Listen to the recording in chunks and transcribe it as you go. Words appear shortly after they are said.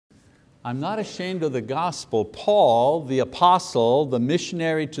I'm not ashamed of the gospel. Paul, the apostle, the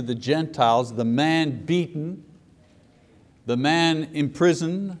missionary to the Gentiles, the man beaten, the man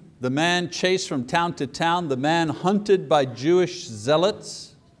imprisoned, the man chased from town to town, the man hunted by Jewish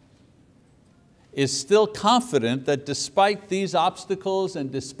zealots, is still confident that despite these obstacles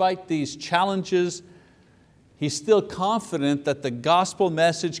and despite these challenges, he's still confident that the gospel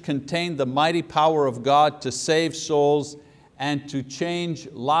message contained the mighty power of God to save souls and to change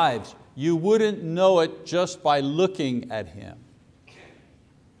lives. You wouldn't know it just by looking at him.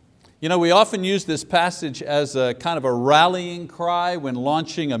 You know, we often use this passage as a kind of a rallying cry when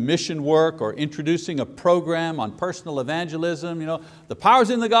launching a mission work or introducing a program on personal evangelism. You know, the power's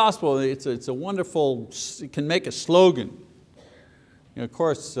in the gospel. It's a wonderful, it can make a slogan. You know, of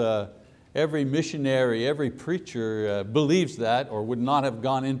course, every missionary, every preacher believes that or would not have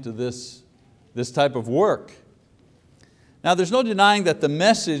gone into this type of work. Now there's no denying that the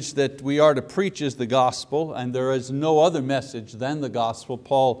message that we are to preach is the gospel, and there is no other message than the gospel.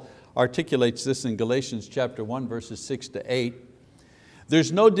 Paul articulates this in Galatians chapter 1, verses 6 to 8.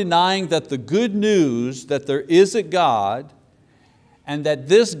 There's no denying that the good news that there is a God and that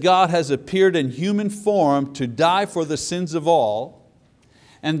this God has appeared in human form to die for the sins of all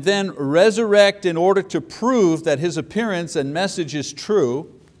and then resurrect in order to prove that His appearance and message is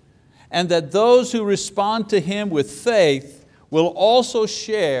true, and that those who respond to Him with faith will also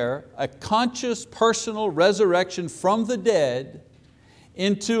share a conscious personal resurrection from the dead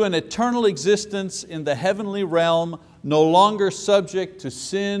into an eternal existence in the heavenly realm, no longer subject to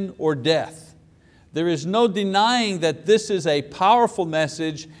sin or death. There is no denying that this is a powerful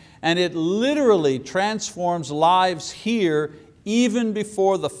message, and it literally transforms lives here even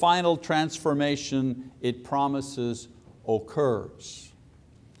before the final transformation it promises occurs.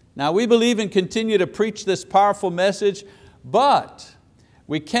 Now we believe and continue to preach this powerful message, but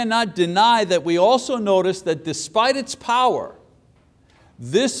we cannot deny that we also notice that despite its power,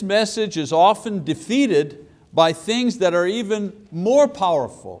 this message is often defeated by things that are even more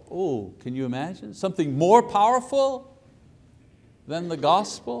powerful. Oh, can you imagine? Something more powerful than the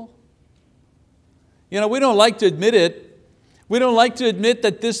gospel? You know, we don't like to admit it. We don't like to admit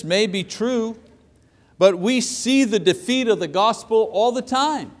that this may be true, but we see the defeat of the gospel all the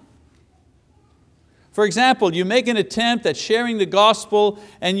time. For example, you make an attempt at sharing the gospel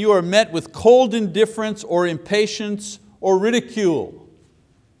and you are met with cold indifference or impatience or ridicule.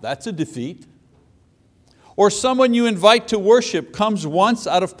 That's a defeat. Or someone you invite to worship comes once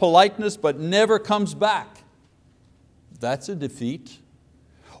out of politeness but never comes back. That's a defeat.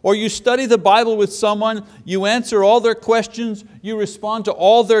 Or you study the Bible with someone, you answer all their questions, you respond to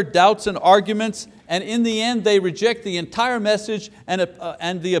all their doubts and arguments, and in the end they reject the entire message and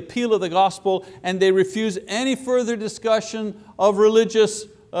the appeal of the gospel, and they refuse any further discussion of religious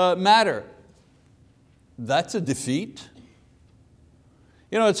matter. That's a defeat.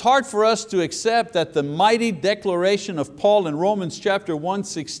 You know, it's hard for us to accept that the mighty declaration of Paul in Romans chapter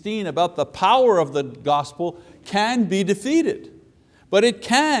 1:16 about the power of the gospel can be defeated. But it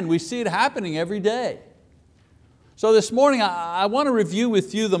can, we see it happening every day. So this morning I want to review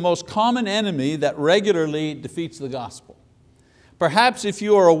with you the most common enemy that regularly defeats the gospel. Perhaps if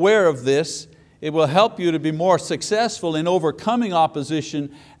you are aware of this, it will help you to be more successful in overcoming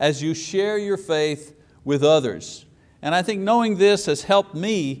opposition as you share your faith with others. And I think knowing this has helped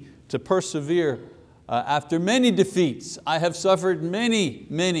me to persevere after many defeats. I have suffered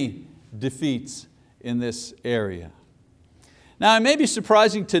many defeats in this area. Now it may be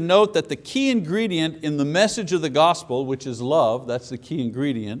surprising to note that the key ingredient in the message of the gospel, which is love, that's the key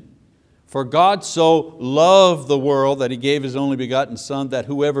ingredient. For God so loved the world that He gave His only begotten Son, that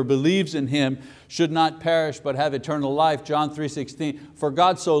whoever believes in Him should not perish but have eternal life. John 3:16. For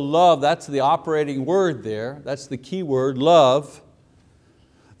God so loved, that's the operating word there, that's the key word, love.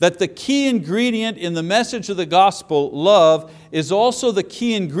 That the key ingredient in the message of the gospel, love, is also the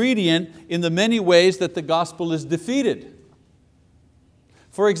key ingredient in the many ways that the gospel is defeated.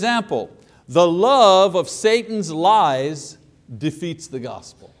 For example, the love of Satan's lies defeats the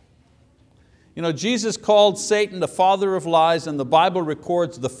gospel. You know, Jesus called Satan the father of lies, and the Bible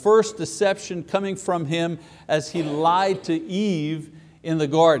records the first deception coming from him as he lied to Eve in the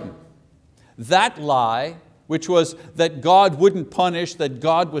garden. That lie, which was that God wouldn't punish, that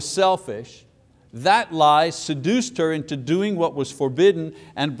God was selfish, that lie seduced her into doing what was forbidden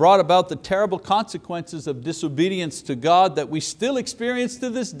and brought about the terrible consequences of disobedience to God that we still experience to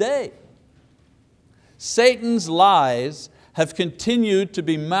this day. Satan's lies have continued to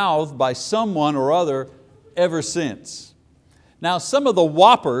be mouthed by someone or other ever since. Now some of the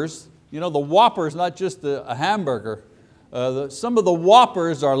whoppers, you know, the whopper is not just a hamburger, some of the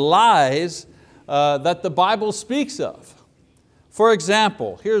whoppers are lies that the Bible speaks of. For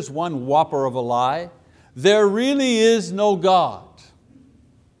example, here's one whopper of a lie. There really is no God.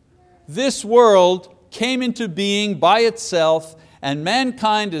 This world came into being by itself and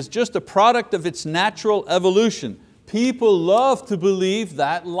mankind is just a product of its natural evolution. People love to believe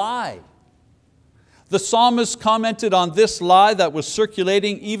that lie. The psalmist commented on this lie that was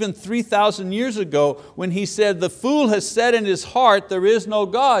circulating even 3,000 years ago when he said, "The fool has said in his heart, there is no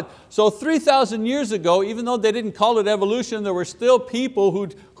God." So 3,000 years ago, even though they didn't call it evolution, there were still people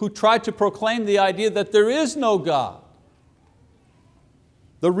who tried to proclaim the idea that there is no God.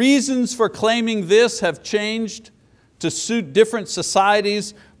 The reasons for claiming this have changed to suit different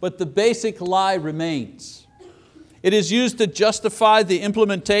societies, but the basic lie remains. It is used to justify the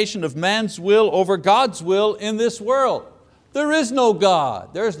implementation of man's will over God's will in this world. There is no God,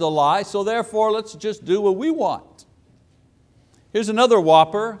 there's the lie, so therefore let's just do what we want. Here's another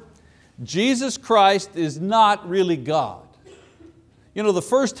whopper. Jesus Christ is not really God. You know, the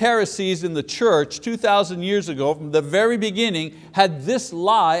first heresies in the church 2,000 years ago, from the very beginning, had this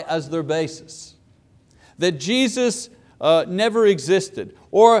lie as their basis. That Jesus never existed,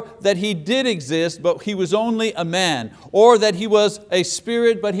 or that He did exist but He was only a man, or that He was a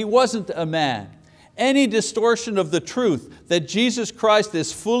spirit but He wasn't a man. Any distortion of the truth that Jesus Christ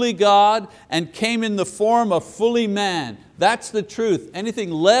is fully God and came in the form of fully man, that's the truth. Anything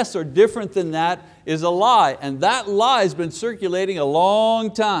less or different than that is a lie, and that lie has been circulating a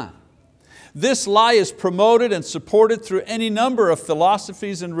long time. This lie is promoted and supported through any number of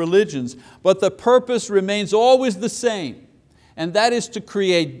philosophies and religions, but the purpose remains always the same, and that is to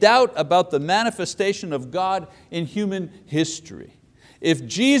create doubt about the manifestation of God in human history. If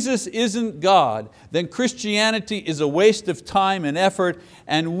Jesus isn't God, then Christianity is a waste of time and effort,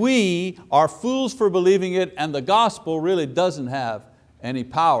 and we are fools for believing it, and the gospel really doesn't have any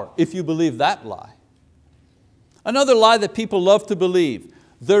power, if you believe that lie. Another lie that people love to believe: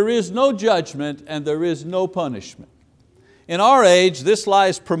 there is no judgment and there is no punishment. In our age, this lie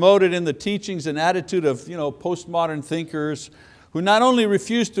is promoted in the teachings and attitude of postmodern thinkers who not only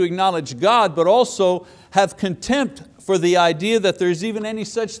refuse to acknowledge God, but also have contempt for the idea that there's even any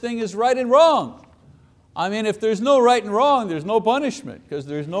such thing as right and wrong. I mean, if there's no right and wrong, there's no punishment because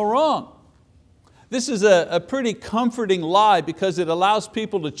there's no wrong. This is a pretty comforting lie because it allows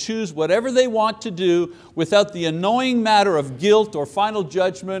people to choose whatever they want to do without the annoying matter of guilt or final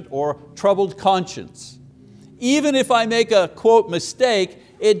judgment or troubled conscience. Even if I make a, quote, mistake,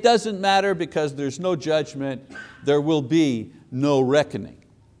 it doesn't matter because there's no judgment, there will be no reckoning.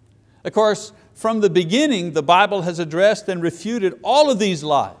 Of course, from the beginning, the Bible has addressed and refuted all of these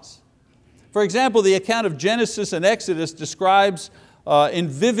lies. For example, the account of Genesis and Exodus describes in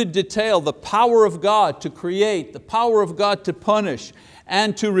vivid detail the power of God to create, the power of God to punish,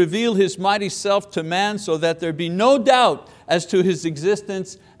 and to reveal His mighty self to man so that there be no doubt as to His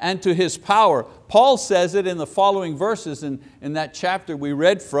existence and to His power. Paul says it in the following verses in that chapter we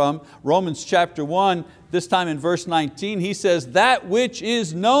read from, Romans chapter 1, this time in verse 19, he says, "That which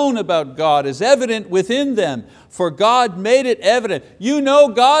is known about God is evident within them, for God made it evident." You know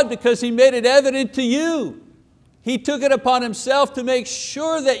God because He made it evident to you. He took it upon Himself to make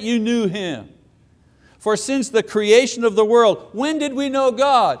sure that you knew Him. For since the creation of the world, when did we know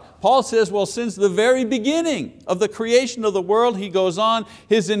God? Paul says, well, since the very beginning of the creation of the world, he goes on,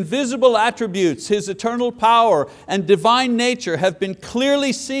 His invisible attributes, His eternal power and divine nature have been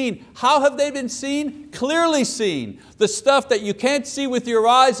clearly seen. How have they been seen? Clearly seen. The stuff that you can't see with your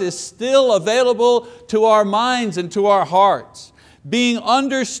eyes is still available to our minds and to our hearts, being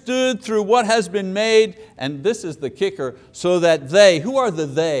understood through what has been made, and this is the kicker, so that they, who are the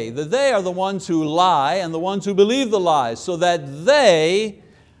they? The they are the ones who lie and the ones who believe the lies, so that they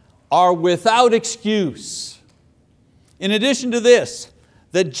are without excuse. In addition to this,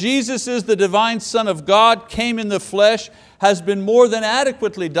 that Jesus is the divine Son of God, came in the flesh, has been more than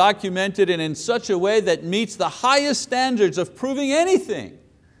adequately documented and in such a way that meets the highest standards of proving anything.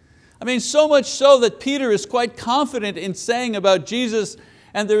 I mean, so much so that Peter is quite confident in saying about Jesus,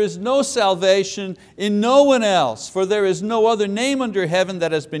 "And there is no salvation in no one else, for there is no other name under heaven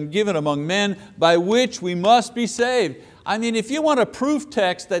that has been given among men by which we must be saved." I mean, if you want a proof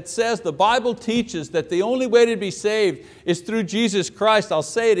text that says the Bible teaches that the only way to be saved is through Jesus Christ, I'll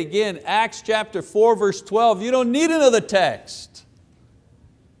say it again, Acts chapter 4 verse 12, you don't need another text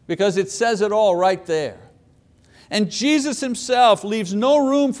because it says it all right there. And Jesus Himself leaves no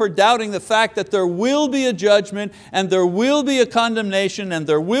room for doubting the fact that there will be a judgment and there will be a condemnation and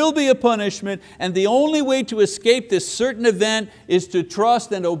there will be a punishment, and the only way to escape this certain event is to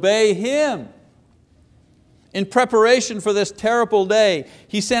trust and obey Him. In preparation for this terrible day,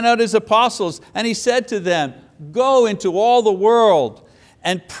 He sent out His apostles and He said to them, "Go into all the world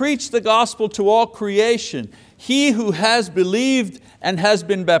and preach the gospel to all creation. He who has believed and has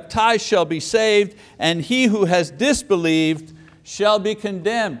been baptized shall be saved, and he who has disbelieved shall be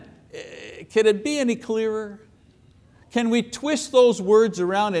condemned." Can it be any clearer? Can we twist those words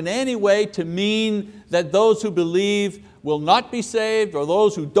around in any way to mean that those who believe will not be saved, or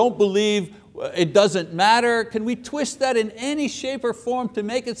those who don't believe, it doesn't matter? Can we twist that in any shape or form to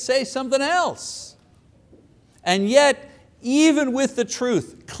make it say something else? And yet, even with the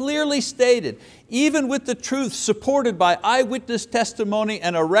truth clearly stated, even with the truth supported by eyewitness testimony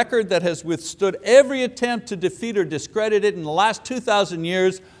and a record that has withstood every attempt to defeat or discredit it in the last 2,000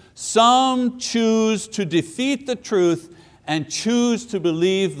 years, some choose to defeat the truth and choose to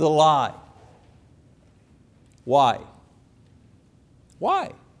believe the lie. Why?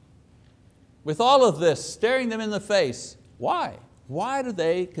 Why? With all of this staring them in the face, why? Why do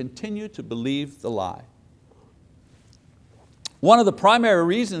they continue to believe the lie? One of the primary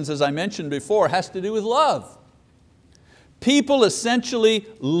reasons, as I mentioned before, has to do with love. People essentially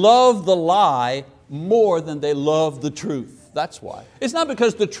love the lie more than they love the truth. That's why. It's not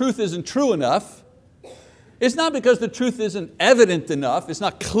because the truth isn't true enough. It's not because the truth isn't evident enough. It's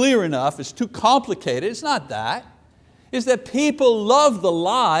not clear enough. It's too complicated. It's not that. It's that people love the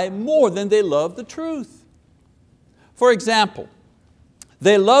lie more than they love the truth. For example,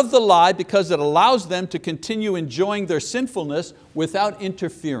 they love the lie because it allows them to continue enjoying their sinfulness without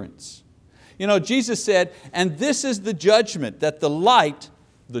interference. You know, Jesus said, "And this is the judgment, that the light,"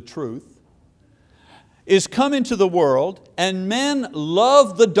 the truth, "is come into the world, and men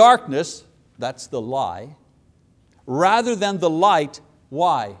love the darkness," that's the lie, "rather than the light."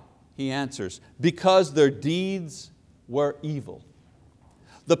 Why? He answers, "because their deeds were evil."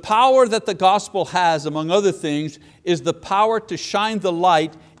 The power that the gospel has, among other things, is the power to shine the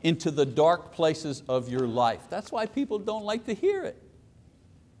light into the dark places of your life. That's why people don't like to hear it.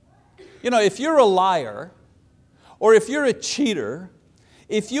 You know, if you're a liar, or if you're a cheater,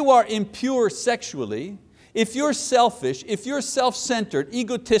 if you are impure sexually, if you're selfish, if you're self-centered,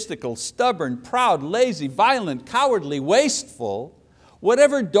 egotistical, stubborn, proud, lazy, violent, cowardly, wasteful,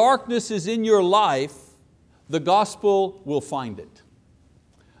 whatever darkness is in your life, the gospel will find it.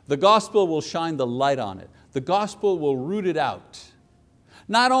 The gospel will shine the light on it. The gospel will root it out.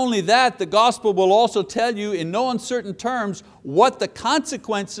 Not only that, the gospel will also tell you in no uncertain terms what the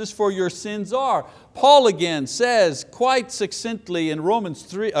consequences for your sins are. Paul again says quite succinctly in Romans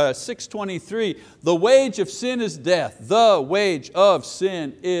 6:23, "The wage of sin is death." The wage of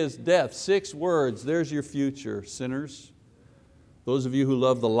sin is death. 6 words, there's your future, sinners. Those of you who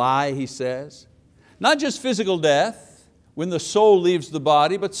love the lie, he says. Not just physical death when the soul leaves the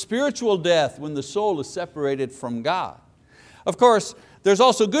body, but spiritual death when the soul is separated from God. Of course, there's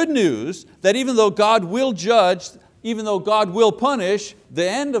also good news that even though God will judge, even though God will punish, the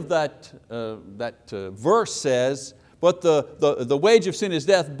end of that verse says, but the wage of sin is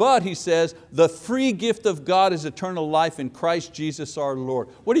death, but he says, the free gift of God is eternal life in Christ Jesus our Lord.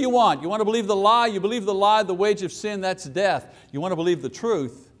 What do you want? You want to believe the lie? You believe the lie, the wage of sin, that's death. You want to believe the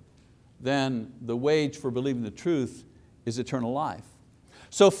truth? Then the wage for believing the truth is eternal life.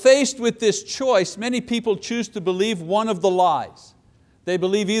 So faced with this choice, many people choose to believe one of the lies. They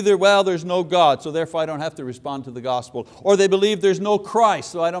believe either, well, there's no God, so therefore I don't have to respond to the gospel. Or they believe there's no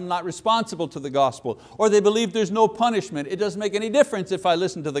Christ, so I'm not responsible to the gospel. Or they believe there's no punishment. It doesn't make any difference if I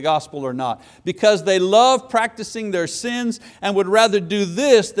listen to the gospel or not. Because they love practicing their sins and would rather do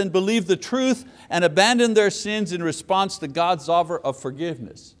this than believe the truth and abandon their sins in response to God's offer of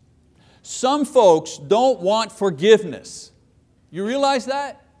forgiveness. Some folks don't want forgiveness. You realize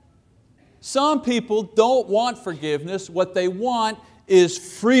that? Some people don't want forgiveness. What they want is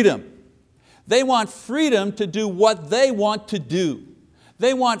freedom. They want freedom to do what they want to do.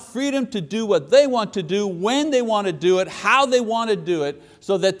 They want freedom to do what they want to do, when they want to do it, how they want to do it,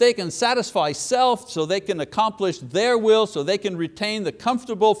 so that they can satisfy self, so they can accomplish their will, so they can retain the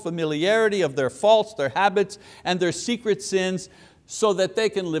comfortable familiarity of their faults, their habits, and their secret sins, so that they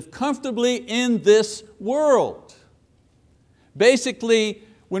can live comfortably in this world. Basically,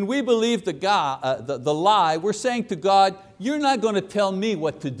 when we believe the lie, we're saying to God, you're not going to tell me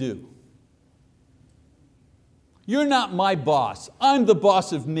what to do. You're not my boss. I'm the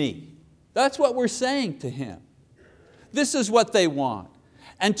boss of me. That's what we're saying to Him. This is what they want.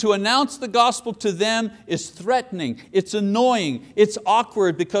 And to announce the gospel to them is threatening, it's annoying, it's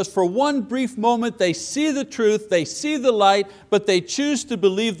awkward, because for one brief moment they see the truth, they see the light, but they choose to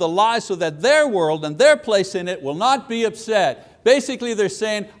believe the lie so that their world and their place in it will not be upset. Basically they're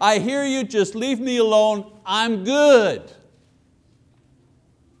saying, I hear you, just leave me alone, I'm good.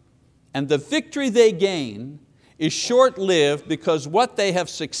 And the victory they gain is short-lived because what they have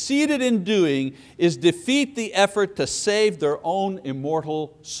succeeded in doing is defeat the effort to save their own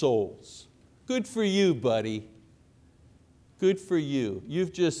immortal souls. Good for you, buddy. Good for you.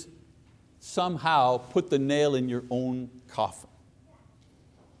 You've just somehow put the nail in your own coffin.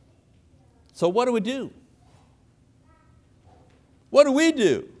 So what do we do? What do we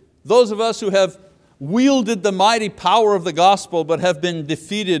do? Those of us who have wielded the mighty power of the gospel but have been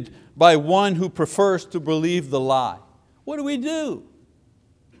defeated by one who prefers to believe the lie. What do we do?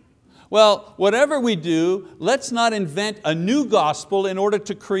 Well, whatever we do, let's not invent a new gospel in order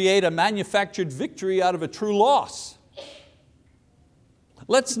to create a manufactured victory out of a true loss.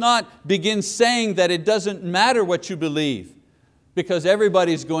 Let's not begin saying that it doesn't matter what you believe because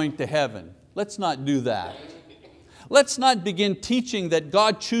everybody's going to heaven. Let's not do that. Let's not begin teaching that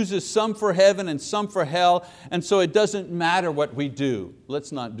God chooses some for heaven and some for hell, and so it doesn't matter what we do.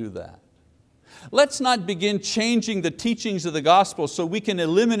 Let's not do that. Let's not begin changing the teachings of the gospel so we can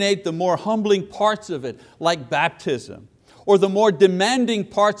eliminate the more humbling parts of it, like baptism, or the more demanding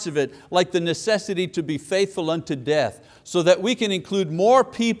parts of it, like the necessity to be faithful unto death, so that we can include more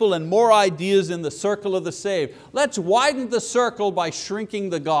people and more ideas in the circle of the saved. Let's widen the circle by shrinking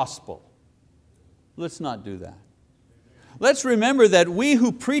the gospel. Let's not do that. Let's remember that we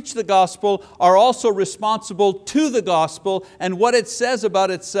who preach the gospel are also responsible to the gospel and what it says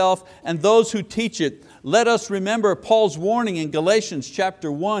about itself and those who teach it. Let us remember Paul's warning in Galatians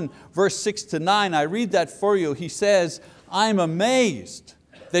chapter 1, verse 6 to 9. I read that for you. He says, I'm amazed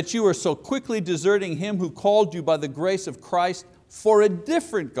that you are so quickly deserting Him who called you by the grace of Christ for a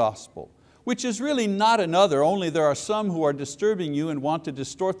different gospel, which is really not another, only there are some who are disturbing you and want to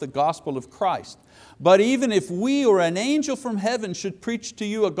distort the gospel of Christ. But even if we or an angel from heaven should preach to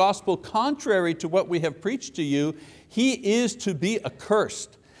you a gospel contrary to what we have preached to you, he is to be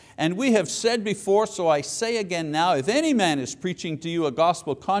accursed. And we have said before, so I say again now, if any man is preaching to you a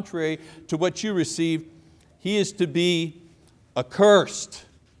gospel contrary to what you received, he is to be accursed.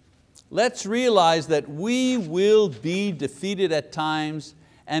 Let's realize that we will be defeated at times,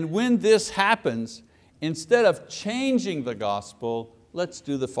 and when this happens, instead of changing the gospel, let's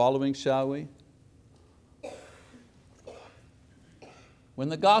do the following, shall we? When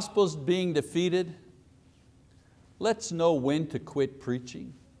the gospel's being defeated, let's know when to quit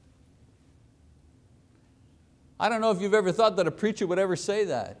preaching. I don't know if you've ever thought that a preacher would ever say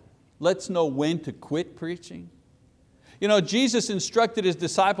that. Let's know when to quit preaching. You know, Jesus instructed His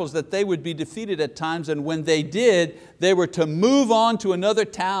disciples that they would be defeated at times, and when they did, they were to move on to another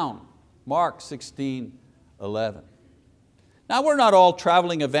town. Mark 16:11. Now we're not all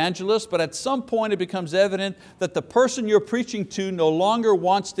traveling evangelists, but at some point it becomes evident that the person you're preaching to no longer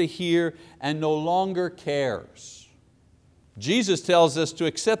wants to hear and no longer cares. Jesus tells us to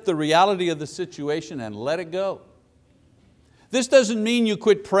accept the reality of the situation and let it go. This doesn't mean you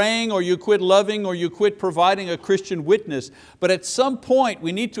quit praying or you quit loving or you quit providing a Christian witness, but at some point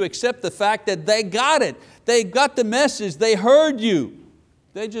we need to accept the fact that they got it. They got the message, they heard you.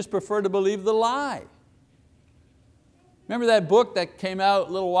 They just prefer to believe the lie. Remember that book that came out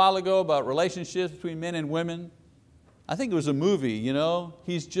a little while ago about relationships between men and women? I think it was a movie, you know.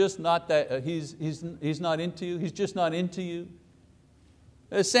 He's just not that, he's not into you, he's just not into you.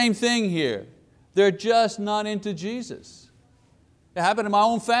 The same thing here. They're just not into Jesus. It happened in my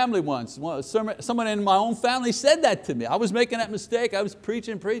own family once. Someone in my own family said that to me. I was making that mistake. I was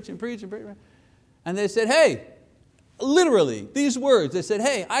preaching. And they said, hey, literally these words, they said,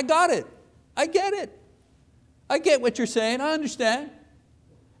 hey, I got it. I get it. I get what you're saying, I understand.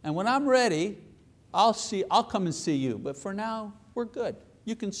 And when I'm ready, I'll come and see you. But for now, we're good.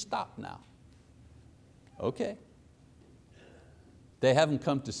 You can stop now. Okay. They haven't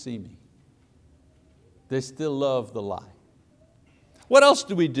come to see me. They still love the lie. What else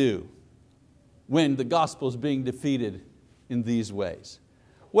do we do when the gospel is being defeated in these ways?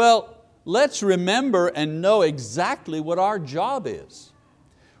 Well, let's remember and know exactly what our job is.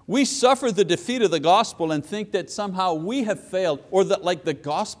 We suffer the defeat of the gospel and think that somehow we have failed or that like the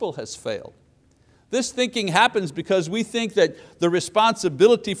gospel has failed. This thinking happens because we think that the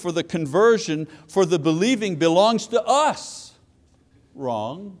responsibility for the conversion, for the believing belongs to us.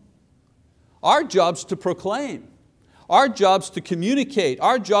 Wrong. Our job's to proclaim. Our job's to communicate.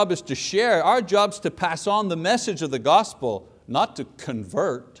 Our job is to share. Our job's to pass on the message of the gospel, not to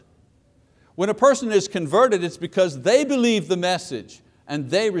convert. When a person is converted, it's because they believe the message and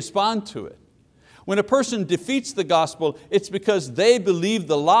they respond to it. When a person defeats the gospel, it's because they believe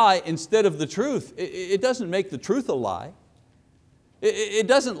the lie instead of the truth. It doesn't make the truth a lie. It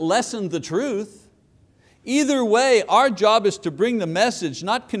doesn't lessen the truth. Either way, our job is to bring the message,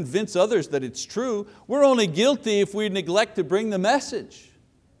 not convince others that it's true. We're only guilty if we neglect to bring the message.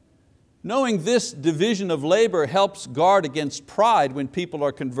 Knowing this division of labor helps guard against pride when people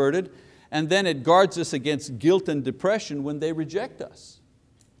are converted, and then it guards us against guilt and depression when they reject us.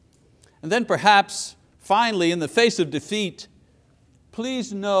 And then perhaps, finally, in the face of defeat,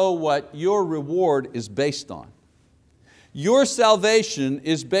 please know what your reward is based on. Your salvation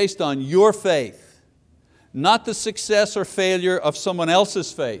is based on your faith, not the success or failure of someone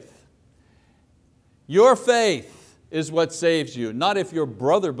else's faith. Your faith is what saves you, not if your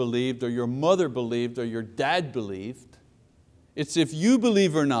brother believed or your mother believed or your dad believed. It's if you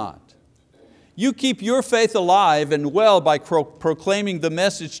believe or not. You keep your faith alive and well by proclaiming the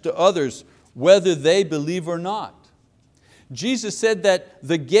message to others, whether they believe or not. Jesus said that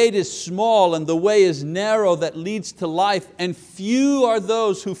the gate is small and the way is narrow that leads to life, and few are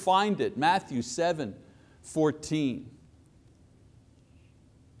those who find it. Matthew 7:14.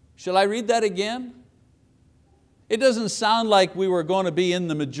 Shall I read that again? It doesn't sound like we were going to be in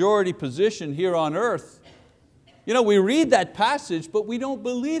the majority position here on earth. You know, we read that passage, but we don't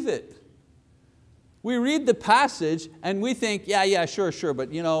believe it. We read the passage and we think, yeah, sure,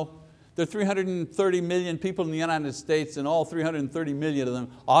 but you know, there are 330 million people in the United States and all 330 million of them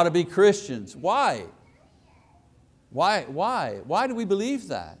ought to be Christians. Why? Why do we believe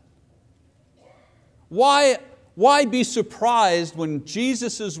that? Why be surprised when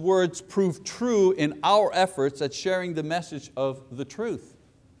Jesus' words prove true in our efforts at sharing the message of the truth?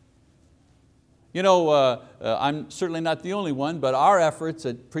 You know, I'm certainly not the only one, but our efforts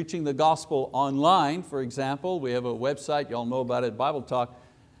at preaching the gospel online, for example, we have a website, you all know about it, Bible Talk,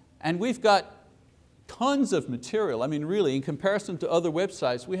 and we've got tons of material. I mean, really, in comparison to other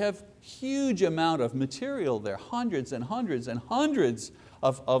websites, we have huge amount of material there, hundreds and hundreds and hundreds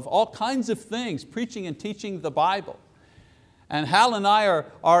of all kinds of things, preaching and teaching the Bible. And Hal and I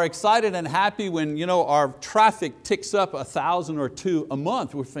are excited and happy when our traffic ticks up 1,000 or 2 a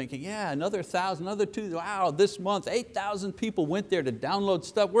month. We're thinking, yeah, another 1,000, another 2, wow, this month 8,000 people went there to download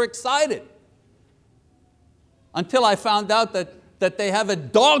stuff. We're excited. Until I found out that they have a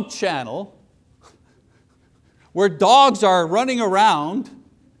dog channel where dogs are running around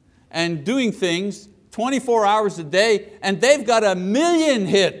and doing things 24 hours a day, and they've got 1 million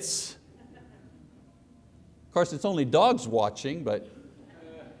hits. Of course, it's only dogs watching, but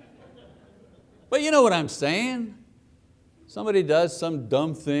you know what I'm saying. Somebody does some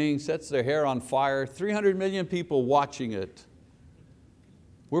dumb thing, sets their hair on fire, 300 million people watching it.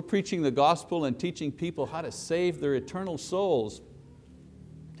 We're preaching the gospel and teaching people how to save their eternal souls.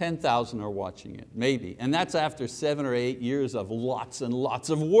 10,000 are watching it, maybe. And that's after 7 or 8 years of lots and lots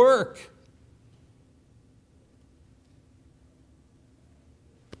of work.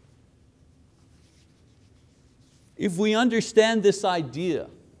 If we understand this idea,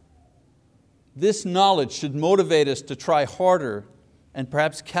 this knowledge should motivate us to try harder and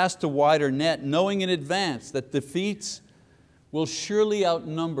perhaps cast a wider net, knowing in advance that defeats will surely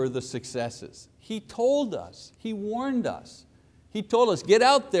outnumber the successes. He told us, He warned us. He told us, get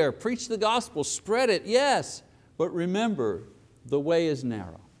out there, preach the gospel, spread it, yes, but remember, the way is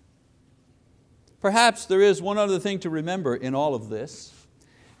narrow. Perhaps there is one other thing to remember in all of this,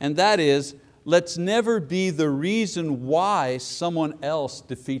 and that is, let's never be the reason why someone else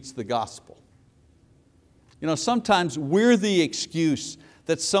defeats the gospel. Sometimes we're the excuse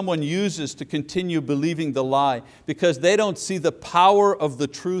that someone uses to continue believing the lie because they don't see the power of the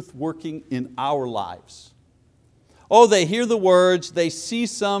truth working in our lives. Oh, they hear the words, they see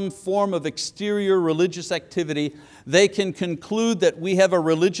some form of exterior religious activity, they can conclude that we have a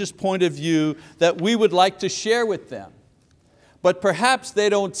religious point of view that we would like to share with them. But perhaps they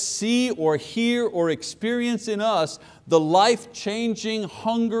don't see or hear or experience in us the life-changing,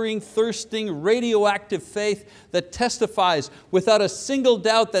 hungering, thirsting, radioactive faith that testifies without a single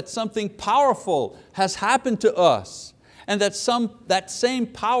doubt that something powerful has happened to us and that same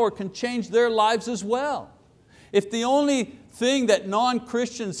power can change their lives as well. If the only thing that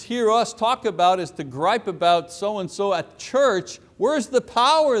non-Christians hear us talk about is to gripe about so-and-so at church, where's the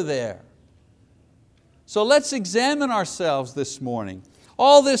power there? So let's examine ourselves this morning.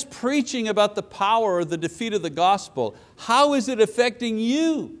 All this preaching about the power or the defeat of the gospel, how is it affecting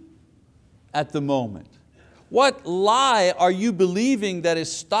you at the moment? What lie are you believing that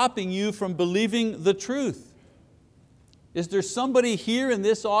is stopping you from believing the truth? Is there somebody here in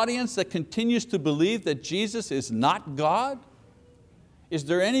this audience that continues to believe that Jesus is not God? Is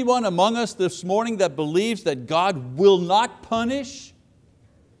there anyone among us this morning that believes that God will not punish?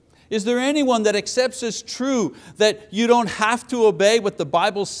 Is there anyone that accepts as true that you don't have to obey what the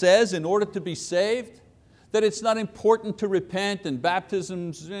Bible says in order to be saved? That it's not important to repent and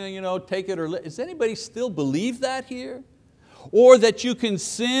baptisms, take it or let. Does anybody still believe that here? Or that you can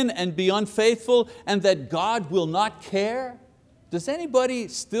sin and be unfaithful and that God will not care? Does anybody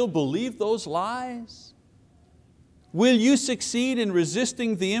still believe those lies? Will you succeed in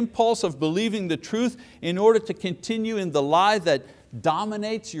resisting the impulse of believing the truth in order to continue in the lie that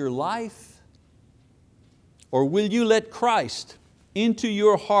dominates your life? Or will you let Christ into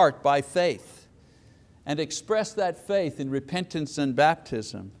your heart by faith and express that faith in repentance and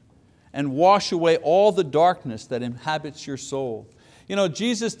baptism and wash away all the darkness that inhabits your soul?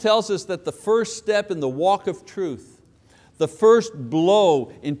 Jesus tells us that the first step in the walk of truth, the first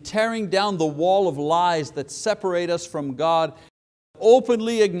blow in tearing down the wall of lies that separate us from God,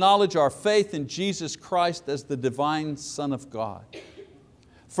 openly acknowledge our faith in Jesus Christ as the divine Son of God.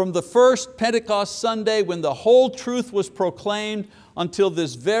 From the first Pentecost Sunday when the whole truth was proclaimed until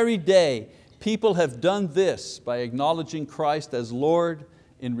this very day, people have done this by acknowledging Christ as Lord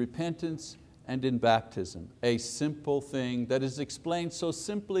in repentance and in baptism, a simple thing that is explained so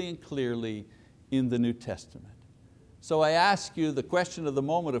simply and clearly in the New Testament. So I ask you the question of the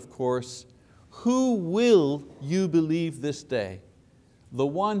moment, of course, who will you believe this day? The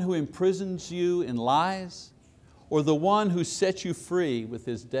one who imprisons you in lies, or the one who set you free with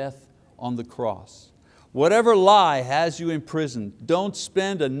His death on the cross? Whatever lie has you imprisoned, don't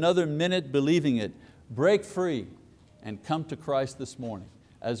spend another minute believing it. Break free and come to Christ this morning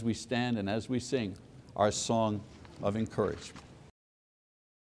as we stand and as we sing our song of encouragement.